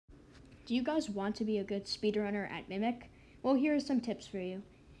Do you guys want to be a good speedrunner at Mimic? Well, here are some tips for you.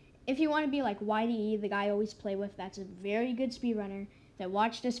 If you want to be like YDE, the guy I always play with, that's a very good speedrunner, then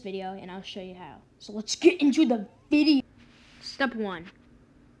watch this video and I'll show you how. So let's get into the video. Step 1.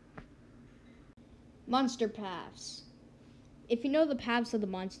 Monster paths. If you know the paths of the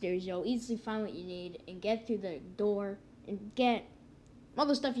monsters, you'll easily find what you need and get through the door and get all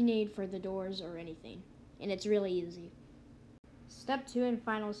the stuff you need for the doors or anything. And it's really easy. Step 2 and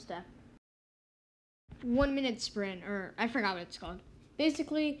final step. 1 minute sprint, or I forgot what it's called.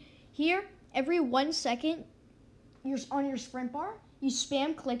 Basically, here, every 1 second, you're on your sprint bar, you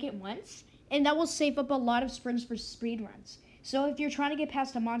spam click it once, and that will save up a lot of sprints for speed runs. So if you're trying to get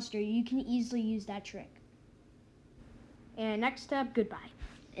past a monster, you can easily use that trick. And next step, goodbye.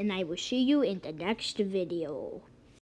 And I will see you in the next video.